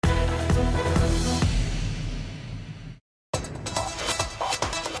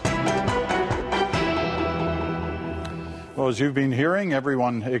Well, as you've been hearing,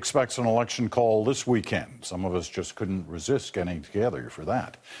 everyone expects an election call this weekend. Some of us just couldn't resist getting together for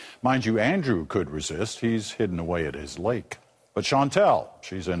that. Mind you, Andrew could resist. He's hidden away at his lake. But Chantal,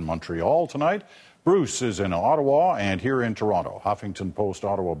 she's in Montreal tonight. Bruce is in Ottawa and here in Toronto. Huffington Post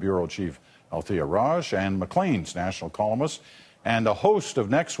Ottawa Bureau Chief Althea Raj and Maclean's national columnist and a host of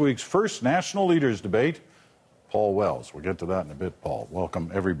next week's first National Leaders Debate, Paul Wells. We'll get to that in a bit, Paul.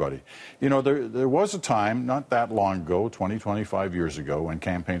 Welcome, everybody. You know, there was a time, not that long ago, 25 years ago, when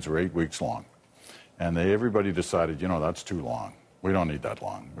campaigns were 8 weeks long. And everybody decided, you know, that's too long. We don't need that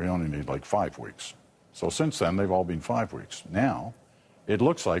long. We only need like 5 weeks. So since then, they've all been 5 weeks. Now, it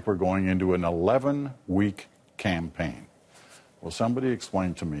looks like we're going into an 11-week campaign. Will somebody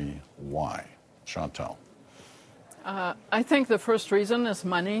explain to me why? Chantal. I think the first reason is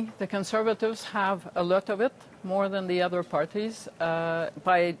money. The Conservatives have a lot of it, more than the other parties.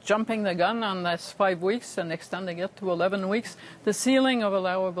 By jumping the gun on this 5 weeks and extending it to 11 weeks, the ceiling of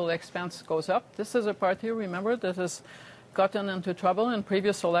allowable expense goes up. This is a party, remember, that has gotten into trouble in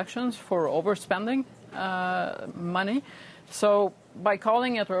previous elections for overspending money. So by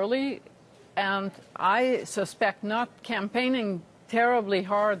calling it early, and I suspect not campaigning terribly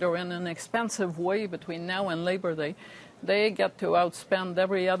hard or in an expensive way between now and Labor Day, they get to outspend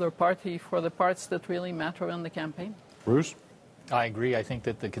every other party for the parts that really matter in the campaign. Bruce? I agree. I think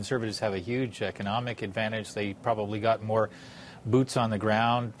that the Conservatives have a huge economic advantage. They probably got more boots on the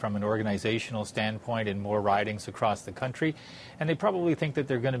ground from an organizational standpoint in more ridings across the country. And they probably think that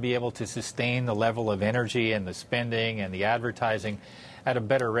they're going to be able to sustain the level of energy and the spending and the advertising at a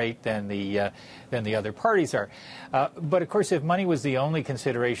better rate than the other parties are. But of course, if money was the only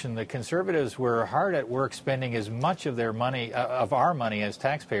consideration, the Conservatives were hard at work spending as much of their money, of our money as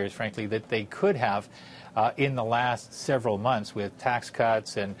taxpayers, frankly, that they could have in the last several months with tax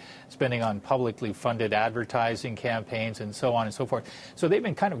cuts and spending on publicly funded advertising campaigns and so on and so forth. So they've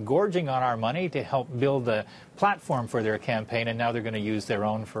been kind of gorging on our money to help build a platform for their campaign, and now they're going to use their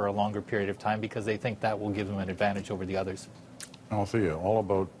own for a longer period of time because they think that will give them an advantage over the others. Althea, all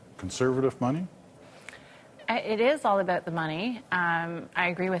about Conservative money? It is all about the money. I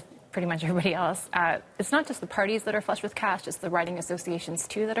agree with pretty much everybody else. It's not just the parties that are flush with cash, it's the riding associations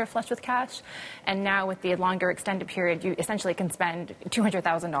too that are flush with cash. And now with the longer extended period, you essentially can spend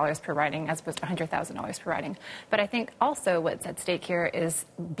 $200,000 per riding as opposed to $100,000 per riding. But I think also what's at stake here is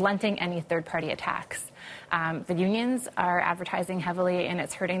blunting any third-party attacks. The unions are advertising heavily, and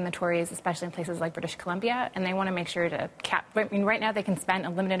it's hurting the Tories, especially in places like British Columbia, and they want to make sure to cap. I mean, right now they can spend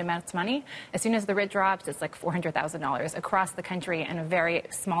unlimited amounts of money. As soon as the writ drops, it's like $400,000 across the country and a very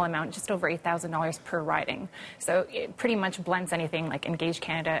small amount, just over $8,000 per riding. So it pretty much blunts anything like Engage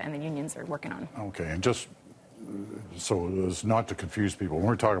Canada and the unions are working on. Okay, and just so as not to confuse people, when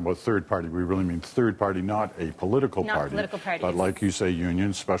we're talking about third party, we really mean third party, not a political not party. Political parties. But like you say,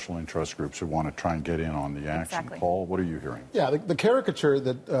 unions, special interest groups who want to try and get in on the action. Exactly. Paul, what are you hearing? Yeah, the caricature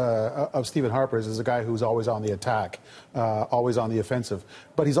that of Stephen Harper is a guy who's always on the attack, always on the offensive.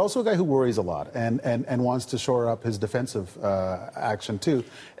 But he's also a guy who worries a lot and wants to shore up his defensive action too.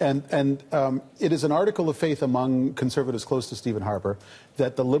 And it is an article of faith among Conservatives close to Stephen Harper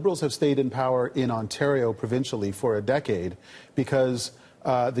that the Liberals have stayed in power in Ontario provincially for a decade because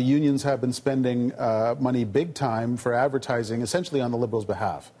the unions have been spending money big time for advertising, essentially on the Liberals'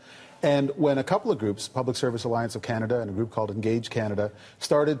 behalf. And when a couple of groups, Public Service Alliance of Canada and a group called Engage Canada,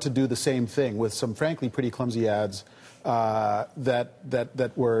 started to do the same thing with some frankly pretty clumsy ads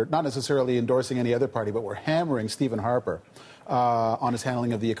that were not necessarily endorsing any other party, but were hammering Stephen Harper on his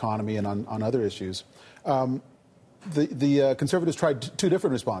handling of the economy and on other issues, the Conservatives tried two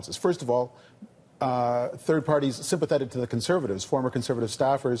different responses. First of all, third parties sympathetic to the Conservatives, former Conservative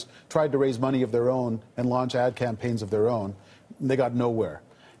staffers, tried to raise money of their own and launch ad campaigns of their own. And they got nowhere.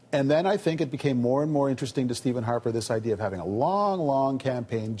 And then I think it became more and more interesting to Stephen Harper, this idea of having a long, long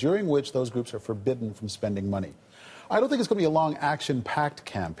campaign during which those groups are forbidden from spending money. I don't think it's going to be a long, action-packed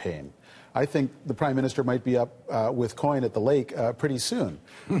campaign. I think the Prime Minister might be up with coin at the lake pretty soon.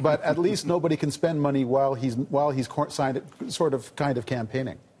 But at least nobody can spend money while he's sort of kind of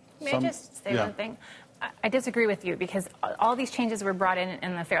campaigning. May I just say one thing? I disagree with you because all these changes were brought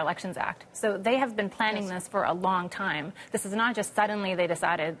in the Fair Elections Act. So they have been planning this for a long time. This is not just suddenly they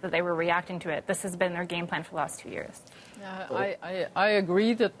decided that they were reacting to it. This has been their game plan for the last 2 years. I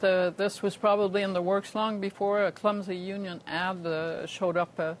agree that this was probably in the works long before a clumsy union ad showed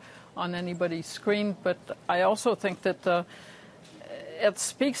up on anybody's screen. But I also think that it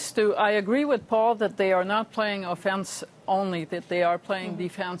speaks to, I agree with Paul that they are not playing offense only, that they are playing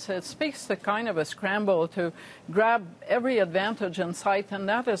defense. It speaks to kind of a scramble to grab every advantage in sight, and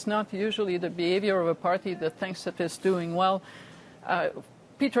that is not usually the behavior of a party that thinks it is doing well.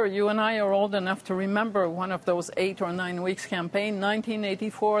 Peter, you and I are old enough to remember one of those 8 or 9 weeks campaign,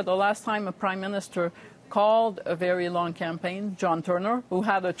 1984, the last time a prime minister called a very long campaign, John Turner, who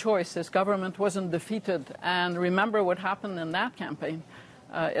had a choice. His government wasn't defeated. And remember what happened in that campaign.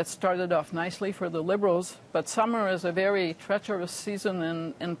 It started off nicely for the Liberals, but summer is a very treacherous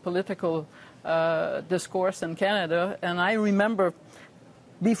season in political discourse in Canada. And I remember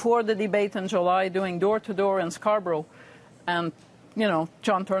before the debate in July doing door-to-door in Scarborough, and you know,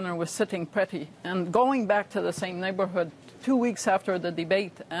 John Turner was sitting pretty and going back to the same neighborhood 2 weeks after the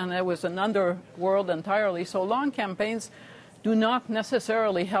debate, and it was an underworld entirely. So long campaigns do not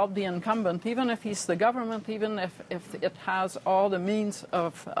necessarily help the incumbent, even if he's the government, even if it has all the means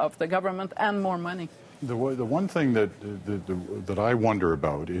of the government and more money. The one thing that I wonder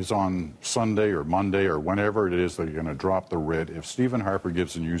about is on Sunday or Monday or whenever it is that you're going to drop the writ, if Stephen Harper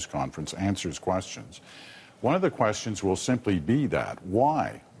gives a news conference, answers questions, one of the questions will simply be that.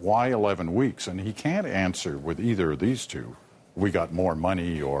 Why? Why 11 weeks? And he can't answer with either of these two. We got more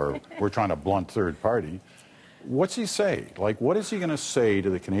money or we're trying to blunt third party. What's he say? Like, what is he going to say to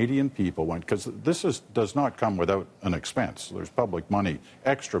the Canadian people? Because this does not come without an expense. There's public money,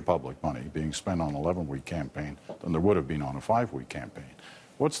 extra public money being spent on an 11-week campaign than there would have been on a 5-week campaign.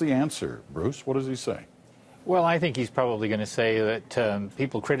 What's the answer, Bruce? What does he say? Well, I think he's probably going to say that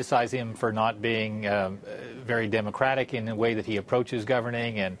people criticize him for not being very democratic in the way that he approaches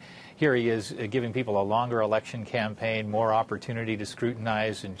governing, and here he is giving people a longer election campaign, more opportunity to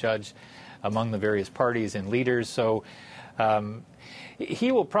scrutinize and judge among the various parties and leaders. So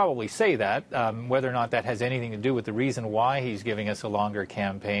he will probably say that. Whether or not that has anything to do with the reason why he's giving us a longer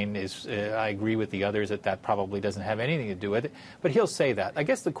campaign is, I agree with the others that probably doesn't have anything to do with it. But he'll say that. I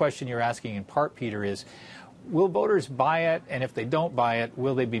guess the question you're asking in part, Peter, is will voters buy it? And if they don't buy it,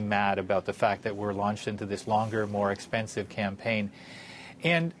 will they be mad about the fact that we're launched into this longer, more expensive campaign?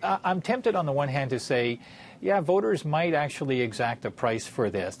 And I'm tempted on the one hand to say, yeah, voters might actually exact a price for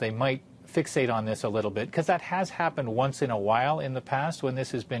this. They might fixate on this a little bit, because that has happened once in a while in the past when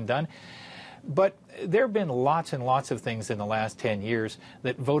this has been done. But there have been lots and lots of things in the last 10 years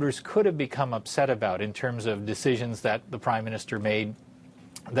that voters could have become upset about in terms of decisions that the Prime Minister made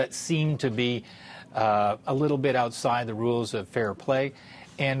that seemed to be a little bit outside the rules of fair play,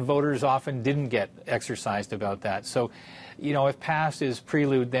 and voters often didn't get exercised about that. So, you know, if past is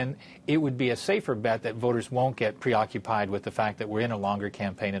prelude, then it would be a safer bet that voters won't get preoccupied with the fact that we're in a longer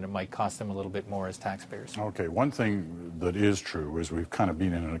campaign and it might cost them a little bit more as taxpayers. Okay, one thing that is true is we've kind of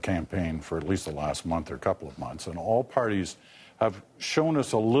been in a campaign for at least the last month or couple of months, and all parties have shown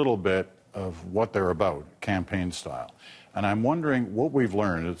us a little bit of what they're about, campaign style. And I'm wondering what we've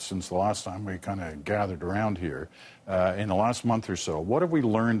learned since the last time we kind of gathered around here in the last month or so. What have we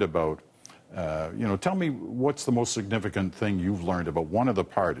learned about, tell me what's the most significant thing you've learned about one of the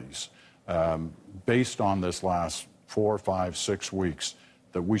parties based on this last 4, 5, 6 weeks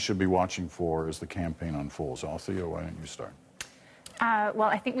that we should be watching for as the campaign unfolds. Althea, why don't you start? Well,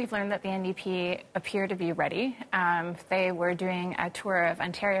 I think we've learned that the NDP appear to be ready. They were doing a tour of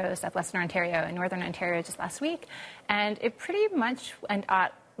Ontario, southwestern Ontario, and northern Ontario just last week, and it pretty much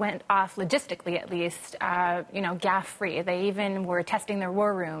went off logistically, at least, gaffe-free. They even were testing their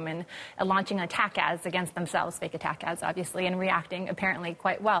war room and launching attack ads against themselves, fake attack ads, obviously, and reacting apparently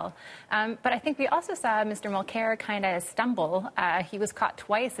quite well. But I think we also saw Mr. Mulcair kind of stumble. He was caught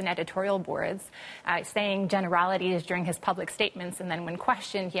twice in editorial boards saying generalities during his public statements, and then when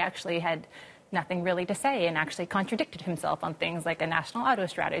questioned, he actually had nothing really to say and actually contradicted himself on things like a national auto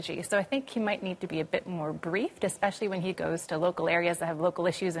strategy. So I think he might need to be a bit more briefed, especially when he goes to local areas that have local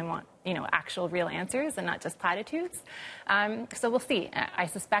issues and want, actual real answers and not just platitudes. So we'll see. I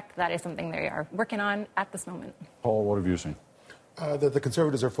suspect that is something they are working on at this moment. Paul, what have you seen? That the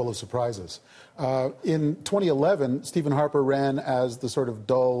Conservatives are full of surprises. In 2011, Stephen Harper ran as the sort of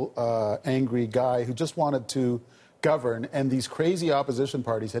dull, angry guy who just wanted to govern, and these crazy opposition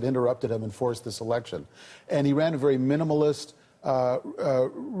parties had interrupted him and forced this election. And he ran a very minimalist,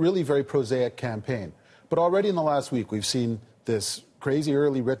 really very prosaic campaign. But already in the last week, we've seen this crazy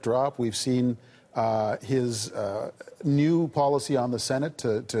early writ drop. We've seen his new policy on the Senate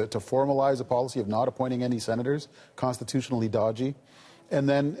to formalize a policy of not appointing any senators, constitutionally dodgy. And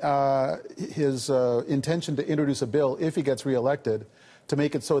then his intention to introduce a bill, if he gets reelected, to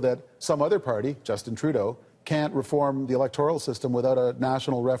make it so that some other party, Justin Trudeau, can't reform the electoral system without a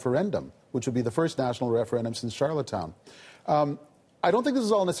national referendum, which would be the first national referendum since Charlottetown. I don't think this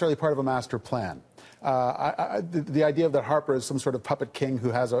is all necessarily part of a master plan. The idea that Harper is some sort of puppet king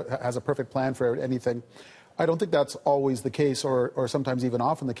who has a perfect plan for anything, I don't think that's always the case, or sometimes even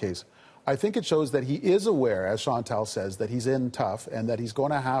often the case. I think it shows that he is aware, as Chantal says, that he's in tough and that he's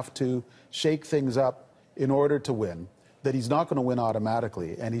going to have to shake things up in order to win, that he's not going to win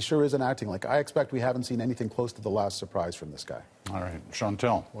automatically, and he sure isn't acting like. I expect we haven't seen anything close to the last surprise from this guy. All right.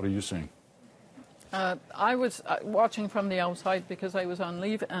 Chantal, what are you seeing? I was watching from the outside because I was on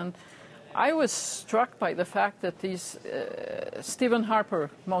leave, and I was struck by the fact that Stephen Harper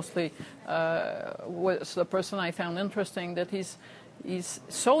mostly was the person I found interesting, that he's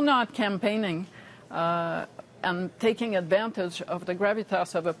so not campaigning and taking advantage of the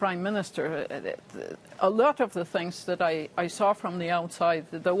gravitas of a prime minister. A lot of the things that I saw from the outside,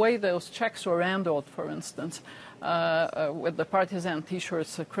 the way those checks were handled, for instance, with the partisan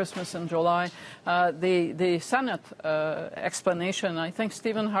T-shirts, Christmas in July, the Senate explanation, I think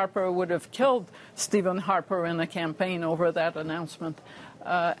Stephen Harper would have killed Stephen Harper in a campaign over that announcement.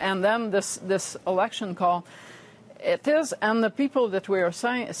 And then this election call. It is, and the people that we are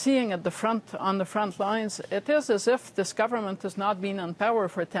seeing at on the front lines, it is as if this government has not been in power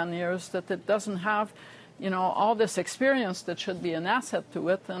for 10 years, that it doesn't have, all this experience that should be an asset to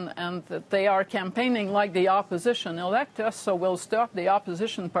it, and that they are campaigning like the opposition. Elect us, so we'll stop the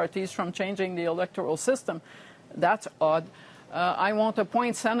opposition parties from changing the electoral system. That's odd. I won't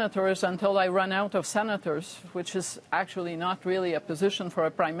appoint senators until I run out of senators, which is actually not really a position for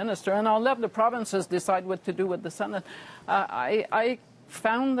a prime minister. And I'll let the provinces decide what to do with the Senate. I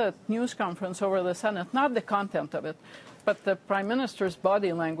found the news conference over the Senate, not the content of it, but the prime minister's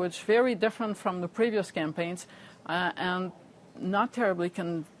body language, very different from the previous campaigns, and not terribly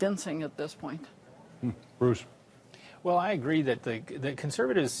convincing at this point. Bruce? Well, I agree that the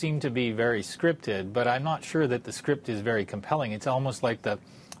Conservatives seem to be very scripted, but I'm not sure that the script is very compelling. It's almost like the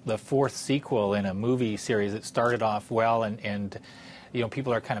fourth sequel in a movie series that started off well, and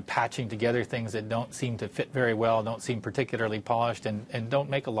people are kind of patching together things that don't seem to fit very well, don't seem particularly polished, and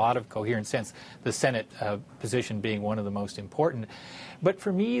don't make a lot of coherent sense, the Senate position being one of the most important. But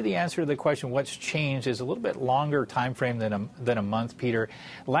for me, the answer to the question, what's changed, is a little bit longer time frame than a month, Peter.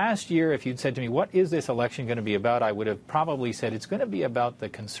 Last year, if you'd said to me, what is this election going to be about, I would have probably said it's going to be about the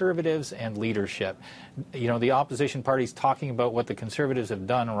Conservatives and leadership. The opposition parties talking about what the Conservatives have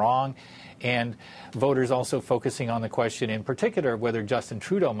done wrong, and voters also focusing on the question in particular whether Justin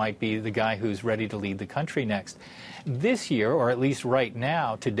Trudeau might be the guy who's ready to lead the country next. This year, or at least right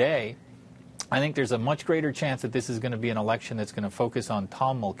now, today, I think there's a much greater chance that this is going to be an election that's going to focus on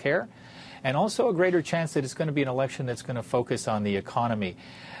Tom Mulcair, and also a greater chance that it's going to be an election that's going to focus on the economy.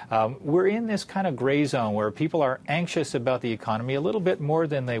 We're in this kind of gray zone where people are anxious about the economy a little bit more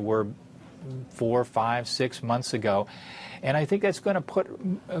than they were 4, 5, 6 months ago. And I think that's going to put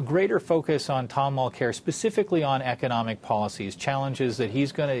a greater focus on Tom Mulcair, specifically on economic policies. Challenges that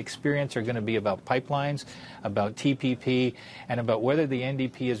he's going to experience are going to be about pipelines, about TPP, and about whether the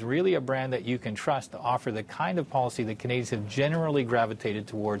NDP is really a brand that you can trust to offer the kind of policy that Canadians have generally gravitated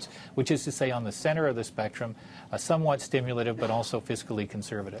towards, which is to say on the center of the spectrum, a somewhat stimulative but also fiscally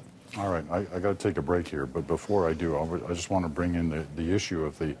conservative. All right, I got to take a break here, but before I do, I just want to bring in the issue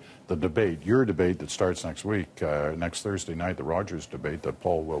of the debate, your debate that starts next week, next Thursday night, the Rogers debate that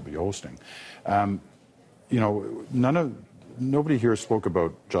Paul will be hosting. Nobody here spoke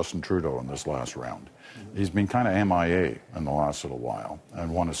about Justin Trudeau in this last round. He's been kind of MIA in the last little while,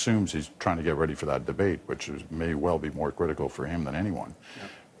 and one assumes he's trying to get ready for that debate, which may well be more critical for him than anyone. Yeah.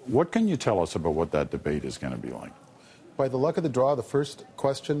 What can you tell us about what that debate is going to be like? By the luck of the draw, the first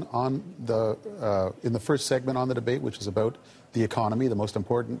question on in the first segment on the debate, which is about the economy, the most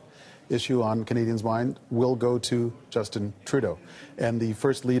important issue on Canadians' mind, will go to Justin Trudeau. And the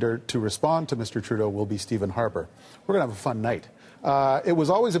first leader to respond to Mr. Trudeau will be Stephen Harper. We're going to have a fun night. It was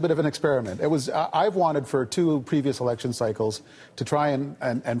always a bit of an experiment. I've wanted for 2 previous election cycles to try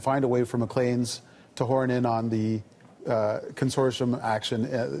and find a way for Maclean's to horn in on the consortium action,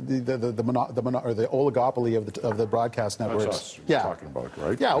 the oligopoly of the broadcast networks. That's us you're talking about,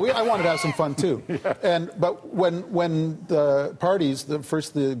 right? Yeah, I wanted to have some fun too. Yeah. But when the parties,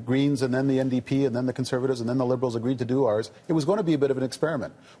 first the Greens and then the NDP and then the Conservatives and then the Liberals agreed to do ours, it was going to be a bit of an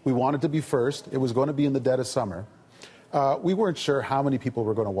experiment. We wanted to be first. It was going to be in the dead of summer. We weren't sure how many people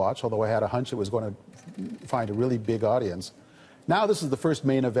were going to watch, although I had a hunch it was going to find a really big audience. Now this is the first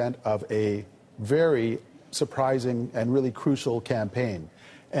main event of a very surprising and really crucial campaign.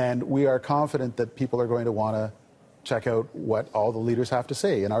 And we are confident that people are going to want to check out what all the leaders have to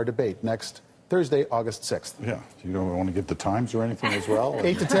say in our debate next Thursday, August 6th. Yeah. You don't want to give the times or anything as well?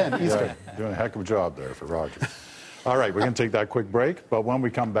 8 to 10 Eastern. Yeah, doing a heck of a job there for Rogers. All right, we're going to take that quick break, but when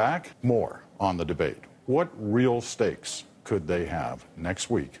we come back, more on the debate. What real stakes could they have next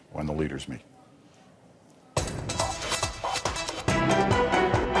week when the leaders meet?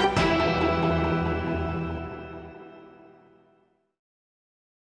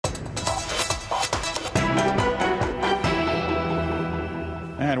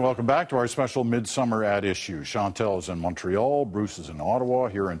 And welcome back to our special Midsummer at Issue. Chantal is in Montreal, Bruce is in Ottawa,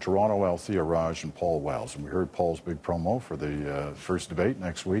 here in Toronto, Althea Raj and Paul Wells. And we heard Paul's big promo for the first debate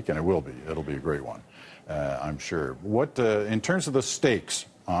next week, and it'll be a great one, I'm sure. What, in terms of the stakes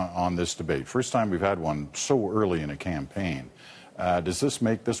on this debate, first time we've had one so early in a campaign, does this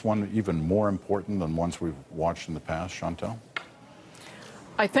make this one even more important than ones we've watched in the past, Chantal?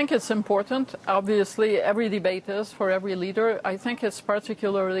 I think it's important. Obviously, every debate is for every leader. I think it's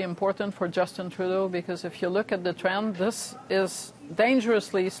particularly important for Justin Trudeau because if you look at the trend, this is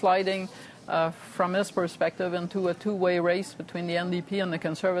dangerously sliding from his perspective into a two-way race between the NDP and the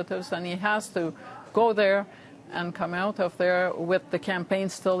Conservatives, and he has to go there and come out of there with the campaign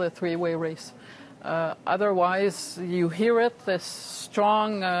still a three-way race. Otherwise, you hear it, this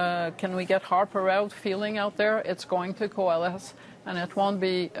strong, can we get Harper out feeling out there, it's going to coalesce. And it won't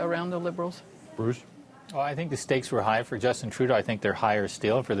be around the Liberals. Bruce? Well, I think the stakes were high for Justin Trudeau. I think they're higher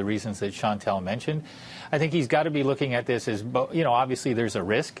still for the reasons that Chantal mentioned. I think he's got to be looking at this as, obviously there's a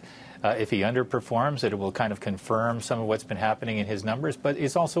risk. If he underperforms, it will kind of confirm some of what's been happening in his numbers, but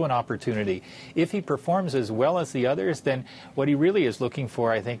it's also an opportunity. If he performs as well as the others, then what he really is looking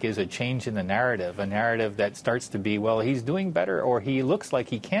for, I think, is a change in the narrative, a narrative that starts to be, well, he's doing better, or he looks like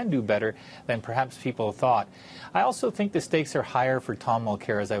he can do better than perhaps people thought. I also think the stakes are higher for Tom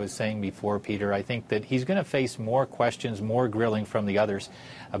Mulcair, as I was saying before, Peter. I think that he's going to face more questions, more grilling from the others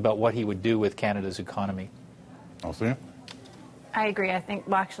about what he would do with Canada's economy. Althea? I agree. I think,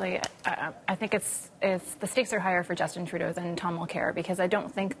 I think it's the stakes are higher for Justin Trudeau than Tom Mulcair because I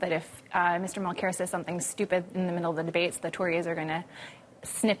don't think that if Mr. Mulcair says something stupid in the middle of the debates, the Tories are going to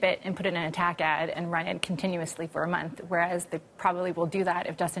snip it and put it in an attack ad and run it continuously for a month, whereas they probably will do that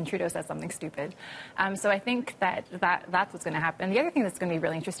if Justin Trudeau says something stupid. So I think that's what's going to happen. The other thing that's going to be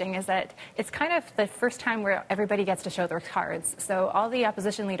really interesting is that it's kind of the first time where everybody gets to show their cards. So all the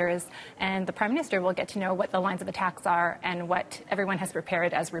opposition leaders and the Prime Minister will get to know what the lines of attacks are and what everyone has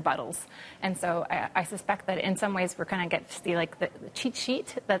prepared as rebuttals. And so I suspect that in some ways we're going to get to see like the cheat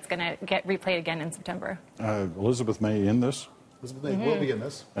sheet that's going to get replayed again in September. Elizabeth May in this? Elizabeth May will be in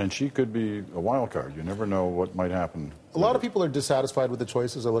this. And she could be a wild card. You never know what might happen. A lot of people are dissatisfied with the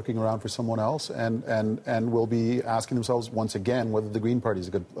choices, are looking around for someone else, and will be asking themselves once again whether the Green Party is a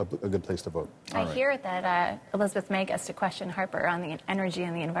good place to vote. I hear that Elizabeth May gets to question Harper on the energy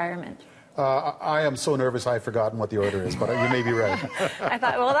and the environment. I am so nervous I've forgotten what the order is, but you may be right. I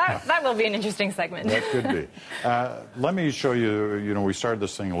thought, well, that will be an interesting segment. That could be. Let me show you, we started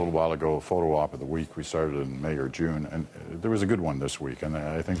this thing a little while ago, a photo op of the week. We started in May or June, and there was a good one this week, and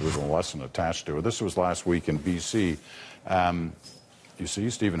I think there was a lesson attached to it. This was last week in BC. You see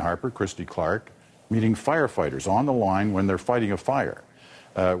Stephen Harper, Christy Clark, meeting firefighters on the line when they're fighting a fire,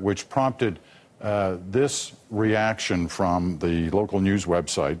 which prompted this reaction from the local news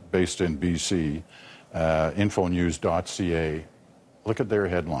website based in BC, infonews.ca. Look at their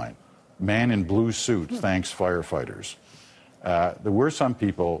headline. Man in blue suit thanks firefighters. There were some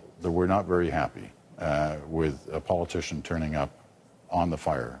people that were not very happy with a politician turning up on the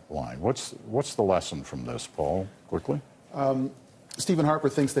fire line. What's the lesson from this, Paul, quickly? Stephen Harper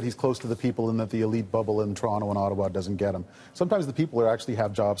thinks that he's close to the people and that the elite bubble in Toronto and Ottawa doesn't get him. Sometimes the people actually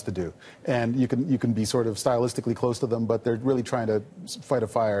have jobs to do, and you can be sort of stylistically close to them, but they're really trying to fight a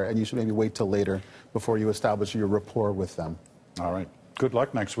fire, and you should maybe wait till later before you establish your rapport with them. All right. Good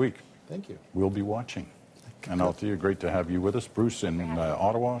luck next week. Thank you. We'll be watching. And Althea, great to have you with us. Bruce in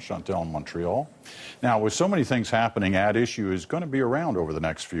Ottawa, Chantal in Montreal. Now, with so many things happening, At Issue is going to be around over the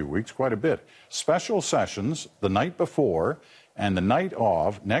next few weeks, quite a bit. Special sessions the night before and the night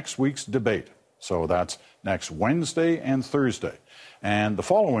of next week's debate. So that's next Wednesday and Thursday. And the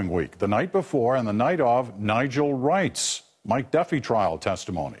following week, the night before and the night of, Nigel Wright's Mike Duffy trial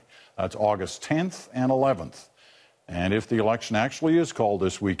testimony. That's August 10th and 11th. And if the election actually is called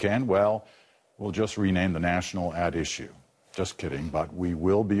this weekend, well, we'll just rename the National At Issue. Just kidding, but we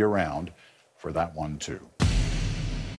will be around for that one too.